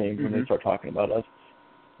winning games when they start talking about us.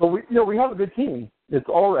 But we have a good team. It's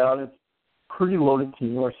all around. It's a pretty loaded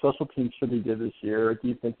team. Our special teams should be good this year. Our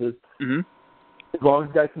defense is, as long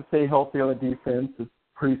as guys can stay healthy on the defense, it's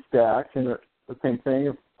pretty stacked, and the same thing.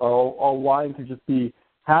 If our line could just be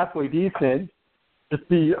halfway decent, just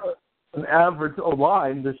be an average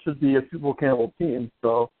O-line, this should be a Super Bowl caliber team.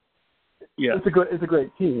 So yeah, it's a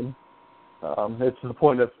great team. It's to the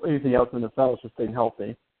point of anything else in the NFL is just staying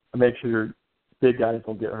healthy and make sure your big guys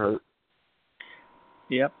don't get hurt.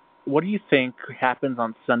 Yep. What do you think happens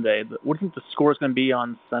on Sunday? What do you think the score is going to be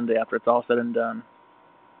on Sunday after it's all said and done?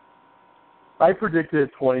 I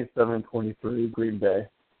predicted 27-23 Green Bay.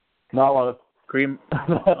 Not a lot of Green.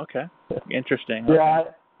 Okay, interesting. Yeah,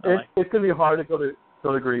 okay. it's going to be hard to go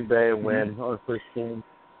to Green Bay and win on the first game.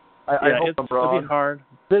 I hope I'm wrong. It'll be hard.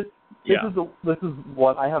 This is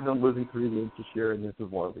what I have them losing 3 games this year, and this is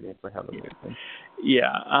one of the games I have them losing.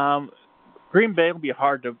 Yeah. Green Bay will be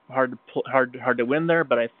hard to win there,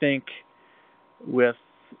 but I think with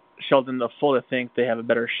Sheldon the full, I think they have a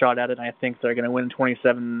better shot at it. And I think they're going to win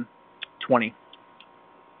 27-20.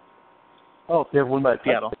 Oh, they have won by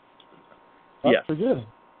Seattle. That's pretty good.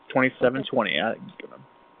 27-20.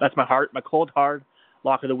 That's my cold hard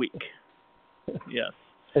lock of the week. Yes.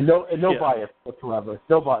 And no bias whatsoever.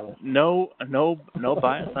 No bias. No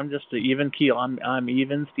bias. I'm just an even keel. I'm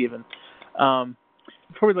even Steven.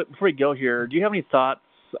 Before we go here, do you have any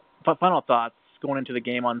final thoughts going into the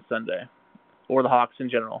game on Sunday, or the Hawks in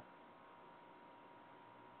general?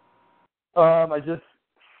 I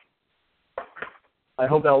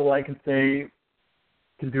hope that line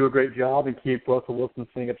can do a great job and keep Russell Wilson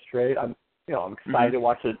sitting up straight. I'm excited to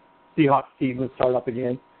watch the Seahawks season start up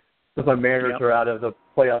again because my Mariners are out of the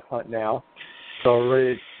playoff hunt now. So we're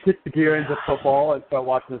ready to kick the gear into football and start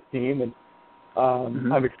watching this team. And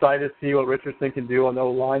I'm excited to see what Richardson can do on the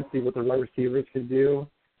line, see what the wide receivers can do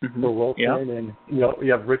for Wilson. Yeah. And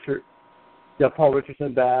you have Paul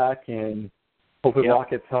Richardson back, and hopefully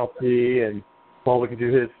Lockett's healthy, and Paul can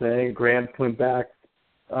do his thing. Graham's coming back,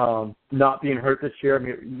 not being hurt this year. I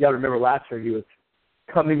mean, you got to remember last year he was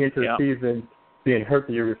coming into the season being hurt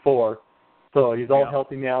the year before. So he's all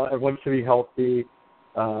healthy now. Everyone should be healthy.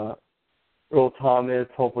 Earl Thomas,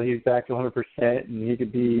 hopefully he's back to 100%, and he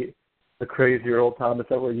could be the crazy Earl Thomas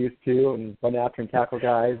that we're used to, and run after and tackle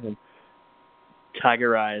guys. And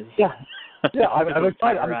Tiger eyes. Yeah, I'm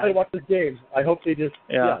excited. I'm excited to watch this game. I hope they just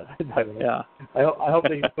I hope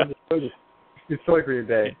they destroy Green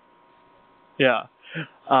Bay. Yeah.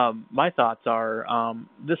 My thoughts are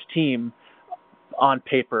this team on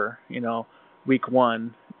paper, week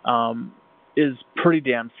one, is pretty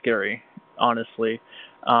damn scary, honestly.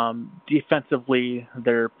 Defensively,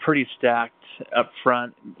 they're pretty stacked up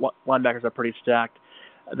front. Linebackers are pretty stacked.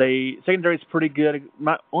 The secondary is pretty good.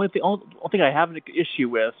 Only thing I have an issue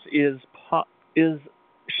with is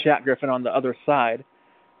Shaq Griffin on the other side.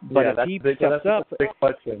 But if he steps up, a big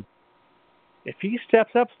question. If he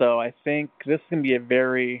steps up, though, I think this is going to be a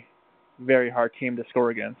very, very hard team to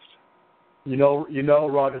score against.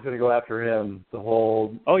 Roger's going to go after him the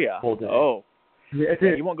whole day. Oh.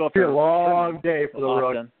 He won't go after a long day for the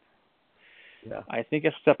Ruggs. Yeah. I think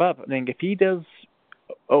he'll step up. I think if he does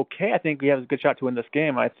okay, I think we have a good shot to win this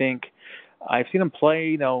game. I think I've seen him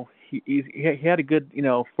play. He had a good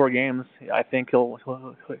 4 games. I think he'll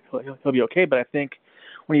be okay. But I think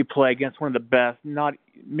when you play against one of the best, not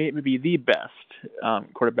maybe the best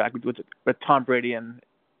quarterback with Tom Brady and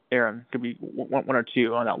Aaron, could be one or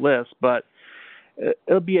two on that list. But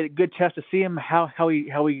it'll be a good test to see him how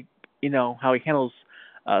he handles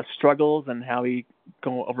struggles and how he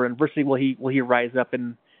go over adversity. Will he rise up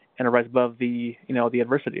and rise above the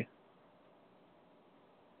adversity?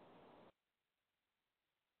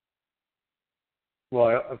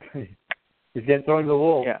 Well, he's getting thrown to the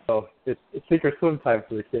wolves, so it's sink or swim time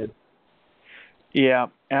for the kid. Yeah,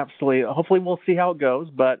 absolutely. Hopefully we'll see how it goes.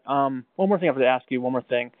 But one more thing I have to ask you. One more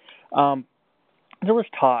thing. There was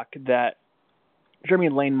talk that Jeremy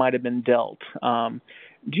Lane might have been dealt.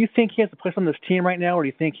 Do you think he has a place on this team right now, or do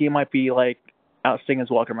you think he might be outstaying his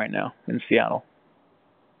welcome right now in Seattle?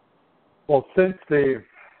 Well, since they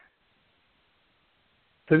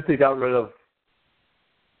got rid of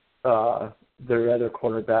their other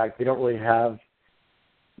cornerback, they don't really have.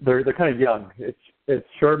 They're kind of young. It's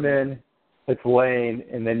Sherman, it's Lane,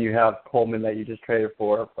 and then you have Coleman that you just traded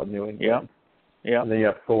for from New England. Yeah. And then you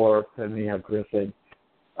have Thorpe, and then you have Griffin.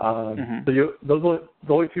 So those are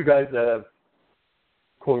the only 2 guys that have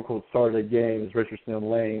quote unquote started a game is Richardson and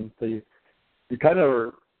Lane. So you kind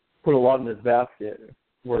of put a lot in this basket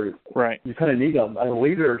where you kind of need them and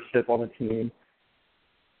leadership on the team,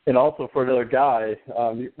 and also for another guy.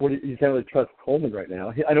 You can't really trust Coleman right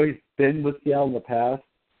now. I know he's been with Seattle in the past.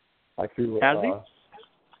 Has he?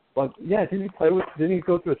 But yeah, didn't he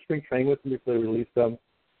go through a spring training with him before they released him?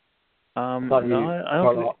 No, I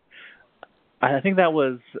don't think. I think that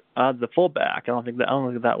was the fullback. I don't think that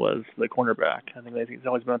was the cornerback. I think he's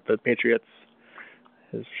always been at the Patriots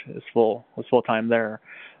his full time there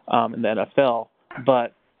in the NFL.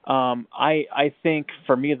 But I think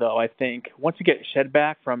for me though, I think once you get Shed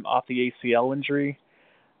back from off the ACL injury,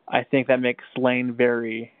 I think that makes Lane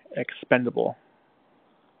very expendable.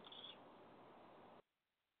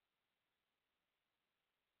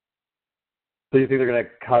 So you think they're going to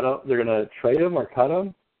cut him? They're going to trade him or cut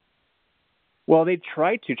him? Well, they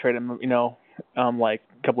tried to trade him, like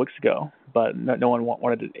a couple weeks ago, but no one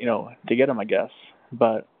wanted to, to get him, I guess.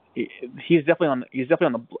 But he's definitely on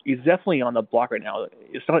the block right now.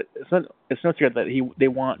 It's no secret that they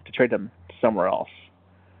want to trade him somewhere else.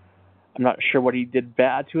 I'm not sure what he did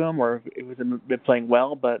bad to him or if he was been playing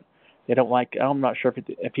well, but they don't like. I'm not sure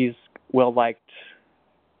if he's well liked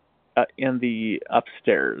in the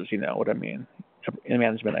upstairs. You know what I mean? In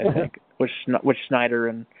management, I think, which Snyder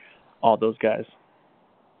and all those guys.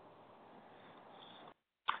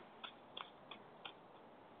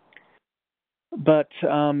 But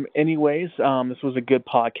anyways, this was a good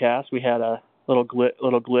podcast. We had a little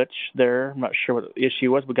glitch there. I'm not sure what the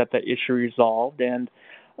issue was. We got that issue resolved, and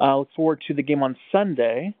look forward to the game on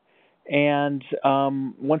Sunday. And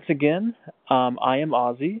once again, I am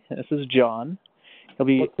Ozzy. And this is John. He'll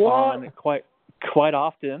be on quite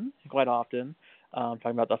often.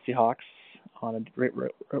 Talking about the Seahawks on a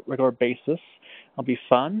regular basis. It'll be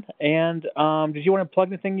fun. And did you want to plug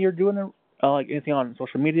anything you're doing? Like anything on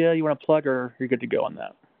social media you want to plug, or you're good to go on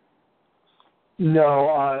that? No,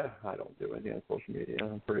 I don't do anything on social media.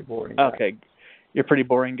 I'm pretty boring. Okay, you're a pretty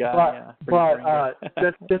boring guy.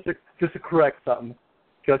 Just to correct something,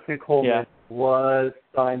 Justin Coleman was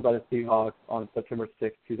signed by the Seahawks on September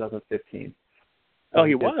 6, 2015. Oh,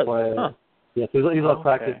 he was? Huh. Yes, he was on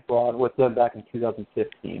practice squad with them back in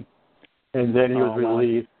 2015. And then he was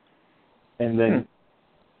released, and then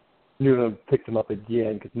New England picked him up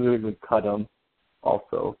again because New England cut him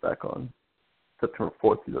also back on September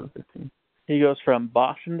 4th, 2015. He goes from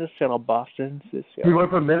Boston to Seattle, He went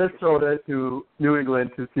from Minnesota to New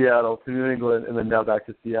England to Seattle to New England, and then now back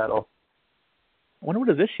to Seattle. I wonder what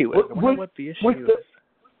his issue is. What the issue is.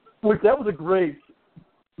 That was a great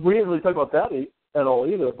 – we didn't really talk about that at all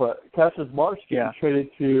either, but Cassius Marsh getting traded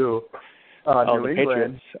to New England.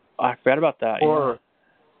 Patriots. I forgot about that.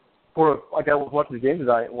 Like I was watching the game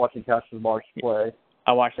tonight, watching Cassius Marsh play.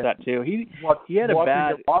 I watched that too. He had a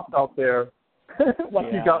bad – lost out there.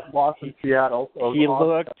 He got lost in Seattle. So he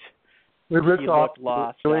looked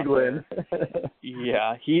lost. New England.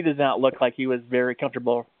 Yeah, he did not look like he was very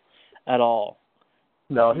comfortable at all.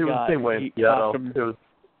 No, he was the same way in Seattle.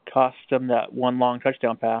 Cost him that one long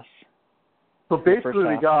touchdown pass. So basically,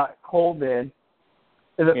 we got Coleman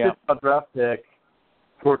in the fifth-round draft pick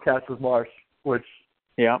for Cassius Marsh, which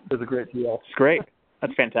is a great deal. It's great.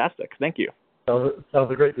 That's fantastic. Thank you. That was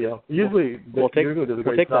a great deal. Usually, New England does a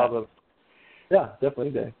great job of. Yeah,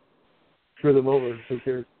 definitely. Screw them over. Who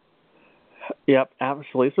cares? Yep,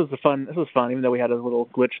 absolutely. This was fun, even though we had a little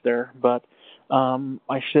glitch there. But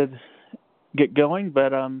I should get going.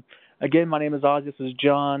 But again, my name is Oz. This is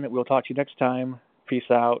John. We'll talk to you next time. Peace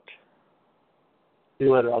out. See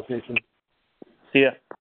you later, Oz Nation. See ya.